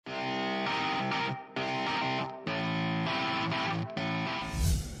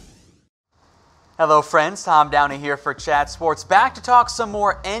Hello friends, Tom Downey here for Chat Sports. Back to talk some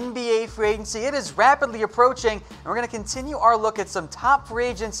more NBA free agency. It is rapidly approaching, and we're going to continue our look at some top free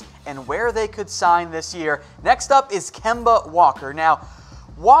agents and where they could sign this year. Next up is Kemba Walker. Now,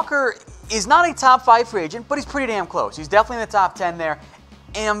 Walker is not a top 5 free agent, but he's pretty damn close. He's definitely in the top 10 there.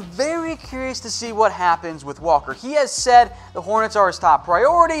 And I'm very curious to see what happens with Walker. He has said the Hornets are his top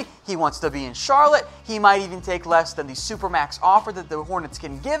priority. He wants to be in Charlotte. He might even take less than the Supermax offer that the Hornets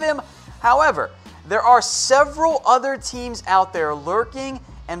can give him. However, there are several other teams out there lurking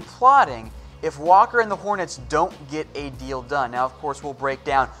and plotting if Walker and the Hornets don't get a deal done. Now, of course, we'll break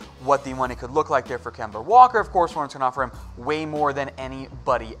down what the money could look like there for Kemba Walker. Of course, Hornets can offer him way more than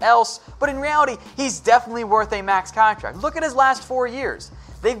anybody else. But in reality, he's definitely worth a max contract. Look at his last 4 years.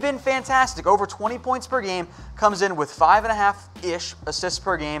 They've been fantastic. Over 20 points per game, comes in with 5.5-ish assists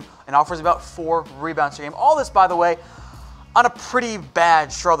per game, and offers about 4 rebounds per game. All this, by the way, on a pretty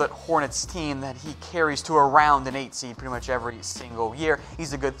bad Charlotte Hornets team that he carries to around an 8 seed pretty much every single year.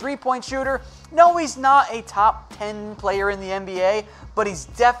 He's a good three-point shooter. No, he's not a top 10 player in the NBA, but he's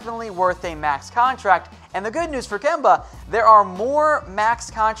definitely worth a max contract. And the good news for Kemba, there are more max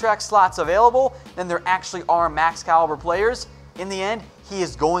contract slots available than there actually are max caliber players. In the end, he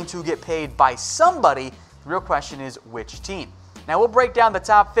is going to get paid by somebody. The real question is which team. Now we'll break down the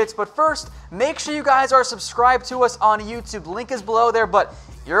top fits, but first, make sure you guys are subscribed to us on YouTube. The link is below there, but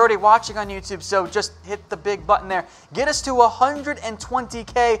you're already watching on YouTube, so just hit the big button there. Get us to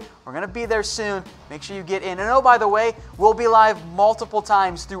 120K. We're going to be there soon. Make sure you get in. And oh, by the way, we'll be live multiple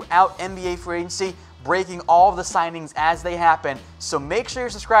times throughout NBA free agency, breaking all of the signings as they happen. So make sure you're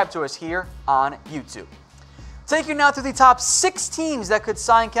subscribed to us here on YouTube. Take you now through the top 6 teams that could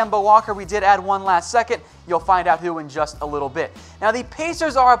sign Kemba Walker. We did add one last second. You'll find out who in just a little bit. Now, the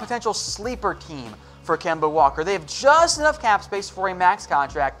Pacers are a potential sleeper team for Kemba Walker. They have just enough cap space for a max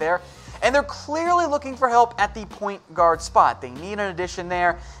contract there, and they're clearly looking for help at the point guard spot. They need an addition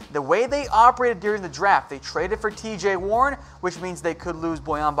there. The way they operated during the draft, they traded for TJ Warren, which means they could lose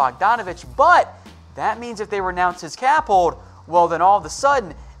Bojan Bogdanovic, but that means if they renounce his cap hold, well, then all of a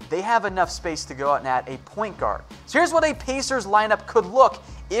sudden, they have enough space to go out and add a point guard. So here's what a Pacers lineup could look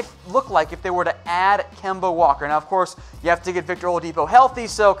like if they were to add Kemba Walker. Now, of course, you have to get Victor Oladipo healthy,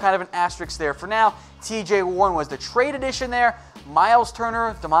 so kind of an asterisk there for now. TJ Warren was the trade addition there. Miles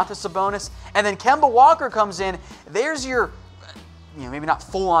Turner, Domantas Sabonis, and then Kemba Walker comes in. There's your, maybe not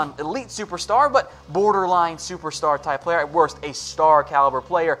full-on elite superstar, but borderline superstar type player. At worst, a star caliber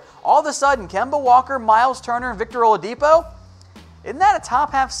player. All of a sudden, Kemba Walker, Miles Turner, and Victor Oladipo, isn't that a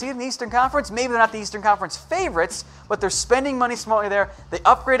top half seed in the Eastern Conference? Maybe they're not the Eastern Conference favorites, but they're spending money smartly there. They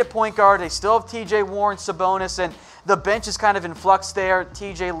upgraded point guard. They still have TJ Warren, Sabonis, and the bench is kind of in flux there.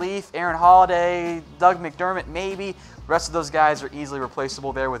 TJ Leaf, Aaron Holiday, Doug McDermott, maybe. The rest of those guys are easily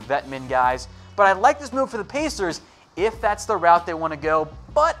replaceable there with vet-min guys. But I like this move for the Pacers if that's the route they want to go.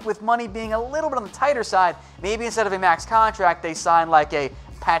 But with money being a little bit on the tighter side, maybe instead of a max contract, they sign like a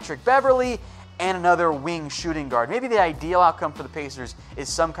Patrick Beverley and another wing shooting guard. Maybe the ideal outcome for the Pacers is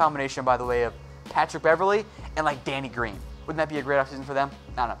some combination, by the way, of Patrick Beverley and like Danny Green. Wouldn't that be a great offseason for them?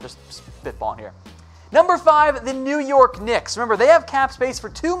 I don't know, just spitballing here. Number 5, the New York Knicks. Remember, they have cap space for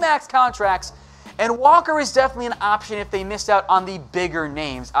 2 max contracts, and Walker is definitely an option if they missed out on the bigger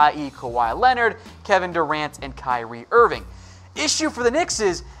names, i.e. Kawhi Leonard, Kevin Durant, and Kyrie Irving. Issue for the Knicks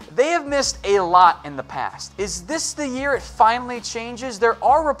is they have missed a lot in the past. Is this the year it finally changes? There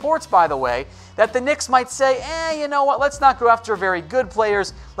are reports, by the way, that the Knicks might say, you know what, let's not go after very good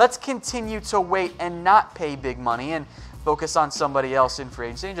players. Let's continue to wait and not pay big money and focus on somebody else in free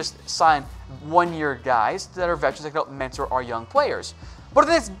agency and just sign one-year guys that are veterans that can help mentor our young players. But if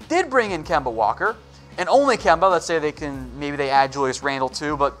the Knicks did bring in Kemba Walker, and only Kemba, let's say maybe they add Julius Randle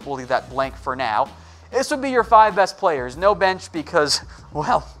too, but we'll leave that blank for now. This would be your 5 best players. No bench because,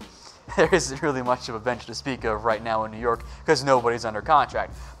 well, there isn't really much of a bench to speak of right now in New York because nobody's under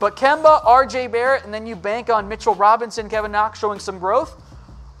contract. But Kemba, R.J. Barrett, and then you bank on Mitchell Robinson, Kevin Knox showing some growth.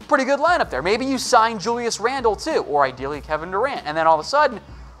 Pretty good lineup there. Maybe you sign Julius Randle too, or ideally Kevin Durant. And then all of a sudden,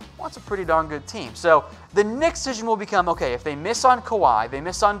 well, it's a pretty darn good team. So the next decision will become, okay, if they miss on Kawhi, they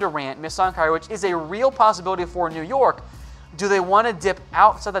miss on Durant, miss on Kyrie, which is a real possibility for New York, do they want to dip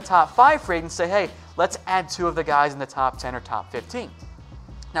outside the top 5 free agents and say, hey, let's add 2 of the guys in the top 10 or top 15?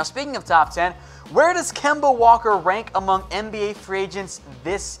 Now, speaking of top 10, where does Kemba Walker rank among NBA free agents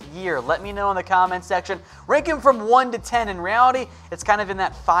this year? Let me know in the comments section. Rank him from 1 to 10. In reality, it's kind of in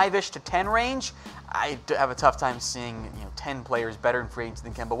that 5-ish to 10 range. I have a tough time seeing 10 players better in free agency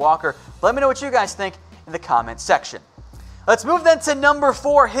than Kemba Walker. Let me know what you guys think in the comments section. Let's move then to number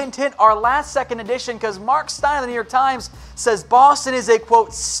 4, hint, hint, our last second edition, because Mark Stein of the New York Times says Boston is a,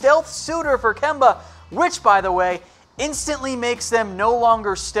 quote, stealth suitor for Kemba, which, by the way, instantly makes them no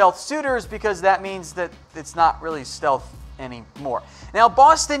longer stealth suitors because that means that it's not really stealth anymore. Now,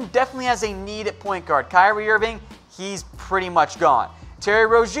 Boston definitely has a need at point guard. Kyrie Irving, he's pretty much gone. Terry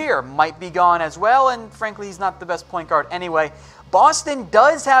Rozier might be gone as well, and frankly, he's not the best point guard anyway. Boston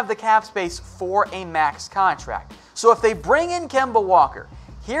does have the cap space for a max contract. So if they bring in Kemba Walker,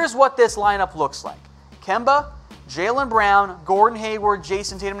 here's what this lineup looks like. Kemba, Jaylen Brown, Gordon Hayward,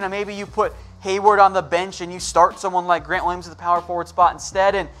 Jason Tatum. Now maybe you put Hayward on the bench and you start someone like Grant Williams at the power forward spot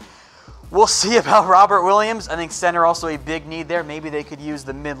instead, and we'll see about Robert Williams. I think center also a big need there. Maybe they could use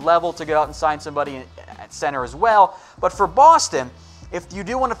the mid-level to get out and sign somebody at center as well. But for Boston, if you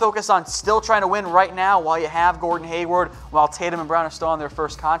do want to focus on still trying to win right now while you have Gordon Hayward, while Tatum and Brown are still on their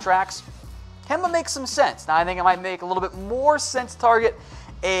first contracts, Kemba makes some sense. Now, I think it might make a little bit more sense to target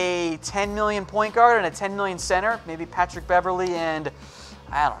a $10 million point guard and a $10 million center. Maybe Patrick Beverley and,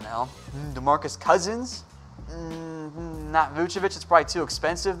 I don't know, DeMarcus Cousins. Not Vucevic. It's probably too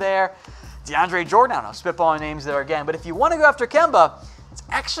expensive there. DeAndre Jordan, I don't know, spitballing names there again. But if you want to go after Kemba, it's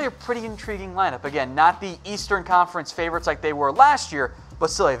actually a pretty intriguing lineup. Again, not the Eastern Conference favorites like they were last year, but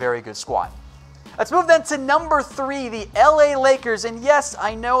still a very good squad. Let's move then to number 3, the LA Lakers. And yes,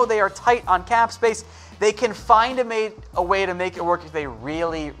 I know they are tight on cap space. They can find a way to make it work if they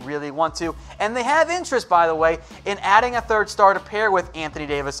really, really want to. And they have interest, by the way, in adding a third star to pair with Anthony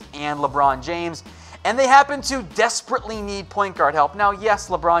Davis and LeBron James. And they happen to desperately need point guard help. Now, yes,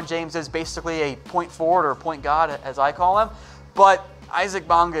 LeBron James is basically a point forward or point guard, as I call him, but Isaac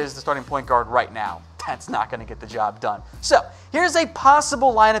Bonga is the starting point guard right now. That's not going to get the job done. So here's a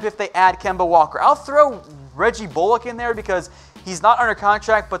possible lineup if they add Kemba Walker. I'll throw Reggie Bullock in there because he's not under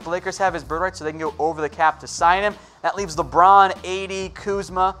contract, but the Lakers have his bird rights, so they can go over the cap to sign him. That leaves LeBron, AD,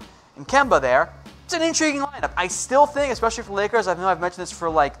 Kuzma, and Kemba there. It's an intriguing lineup. I still think, especially for the Lakers, I know I've mentioned this for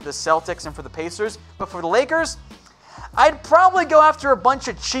like the Celtics and for the Pacers, but for the Lakers, I'd probably go after a bunch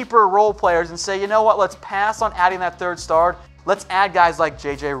of cheaper role players and say, you know what, let's pass on adding that third star. Let's add guys like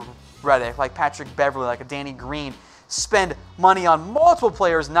JJ Redick, like Patrick Beverley, like a Danny Green. Spend money on multiple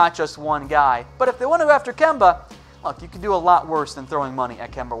players, not just one guy. But if they want to go after Kemba, look, you can do a lot worse than throwing money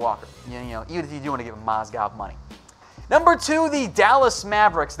at Kemba Walker. You know, even if you do want to give him Mozgov money. Number 2, the Dallas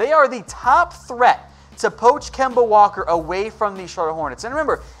Mavericks. They are the top threat to poach Kemba Walker away from the Charlotte Hornets. And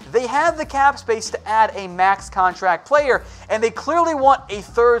remember, they have the cap space to add a max contract player, and they clearly want a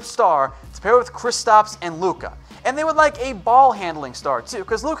third star to pair with Kristaps and Luka. And they would like a ball handling star too,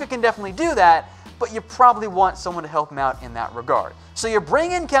 because Luka can definitely do that, but you probably want someone to help him out in that regard. So you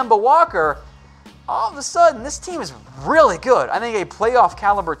bring in Kemba Walker, all of a sudden this team is really good. I think a playoff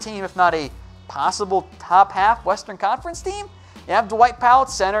caliber team, if not a possible top half Western Conference team. You have Dwight Powell at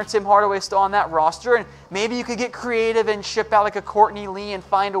center, Tim Hardaway still on that roster, and maybe you could get creative and ship out like a Courtney Lee and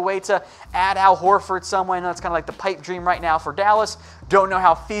find a way to add Al Horford somewhere. I know it's kind of like the pipe dream right now for Dallas. Don't know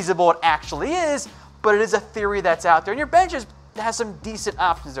how feasible it actually is, but it is a theory that's out there. And your bench has some decent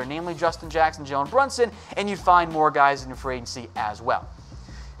options there, namely Justin Jackson, Jalen Brunson, and you'd find more guys in your free agency as well.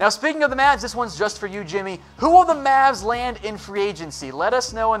 Now, speaking of the Mavs, this one's just for you, Jimmy. Who will the Mavs land in free agency? Let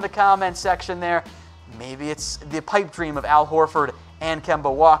us know in the comment section there. Maybe it's the pipe dream of Al Horford and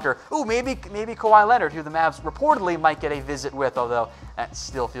Kemba Walker. Ooh, maybe Kawhi Leonard, who the Mavs reportedly might get a visit with, although that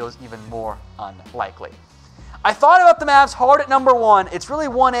still feels even more unlikely. I thought about the Mavs hard at number 1. It's really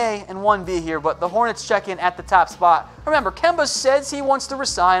 1A and 1B here, but the Hornets check in at the top spot. Remember, Kemba says he wants to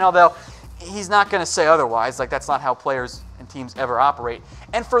resign, although he's not going to say otherwise. Like, that's not how players and teams ever operate.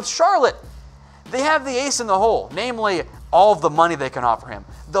 And for Charlotte, they have the ace in the hole, namely all of the money they can offer him.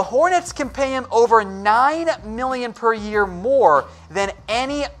 The Hornets can pay him over $9 million per year more than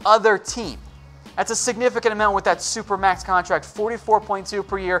any other team. That's a significant amount with that Supermax contract, $44.2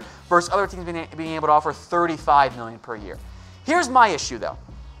 per year, versus other teams being able to offer $35 million per year. Here's my issue, though.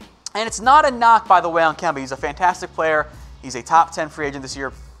 And it's not a knock, by the way, on Kemba. He's a fantastic player. He's a top 10 free agent this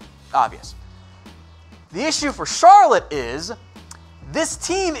year. Obvious. The issue for Charlotte is this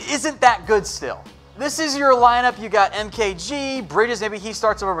team isn't that good still. This is your lineup. You got MKG, Bridges, maybe he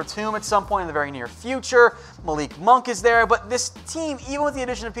starts over Batum at some point in the very near future. Malik Monk is there. But this team, even with the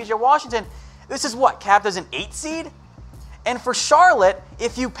addition of PJ Washington, this is what, capped as an 8 seed? And for Charlotte,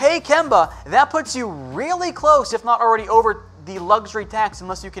 if you pay Kemba, that puts you really close, if not already over the luxury tax,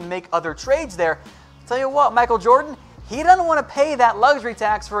 unless you can make other trades there. I'll tell you what, Michael Jordan, he doesn't want to pay that luxury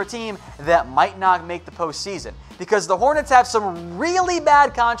tax for a team that might not make the postseason, because the Hornets have some really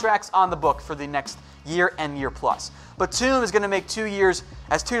bad contracts on the book for the next year and year plus. Batum is going to make 2 years,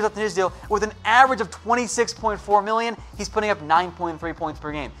 has 2 years left in his deal, with an average of $26.4 million. He's putting up 9.3 points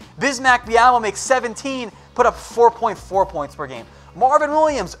per game. Bismack Biyombo makes 17, put up 4.4 points per game. Marvin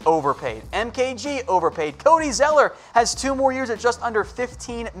Williams overpaid. MKG overpaid. Cody Zeller has 2 more years at just under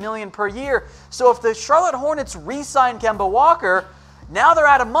 $15 million per year. So if the Charlotte Hornets re-sign Kemba Walker, now they're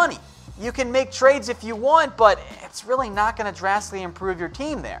out of money. You can make trades if you want, but it's really not going to drastically improve your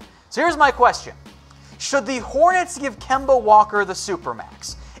team there. So here's my question. Should the Hornets give Kemba Walker the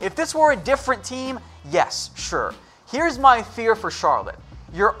Supermax? If this were a different team, yes, sure. Here's my fear for Charlotte.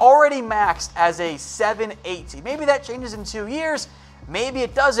 You're already maxed as a 7-8 team. Maybe that changes in 2 years. Maybe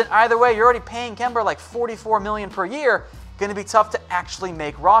it doesn't. Either way, you're already paying Kemba like $44 million per year. Going to be tough to actually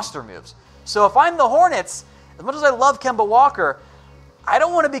make roster moves. So if I'm the Hornets, as much as I love Kemba Walker, I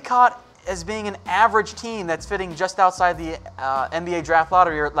don't want to be caught as being an average team that's fitting just outside the NBA draft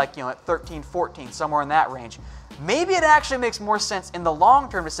lottery, or like, at 13, 14, somewhere in that range. Maybe it actually makes more sense in the long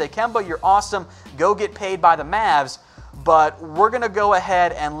term to say, Kemba, you're awesome, go get paid by the Mavs, but we're going to go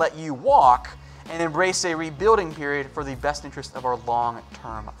ahead and let you walk and embrace a rebuilding period for the best interest of our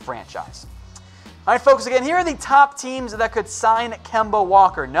long-term franchise. All right, folks, again, here are the top teams that could sign Kemba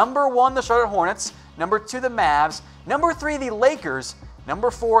Walker. Number 1, the Charlotte Hornets. Number 2, the Mavs. Number 3, the Lakers.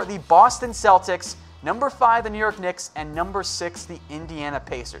 Number 4, the Boston Celtics. Number 5, the New York Knicks. And number 6, the Indiana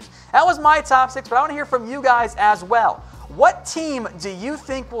Pacers. That was my top 6, but I want to hear from you guys as well. What team do you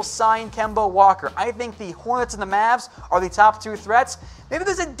think will sign Kemba Walker? I think the Hornets and the Mavs are the top 2 threats. Maybe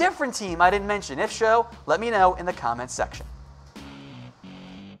there's a different team I didn't mention. If so, let me know in the comments section.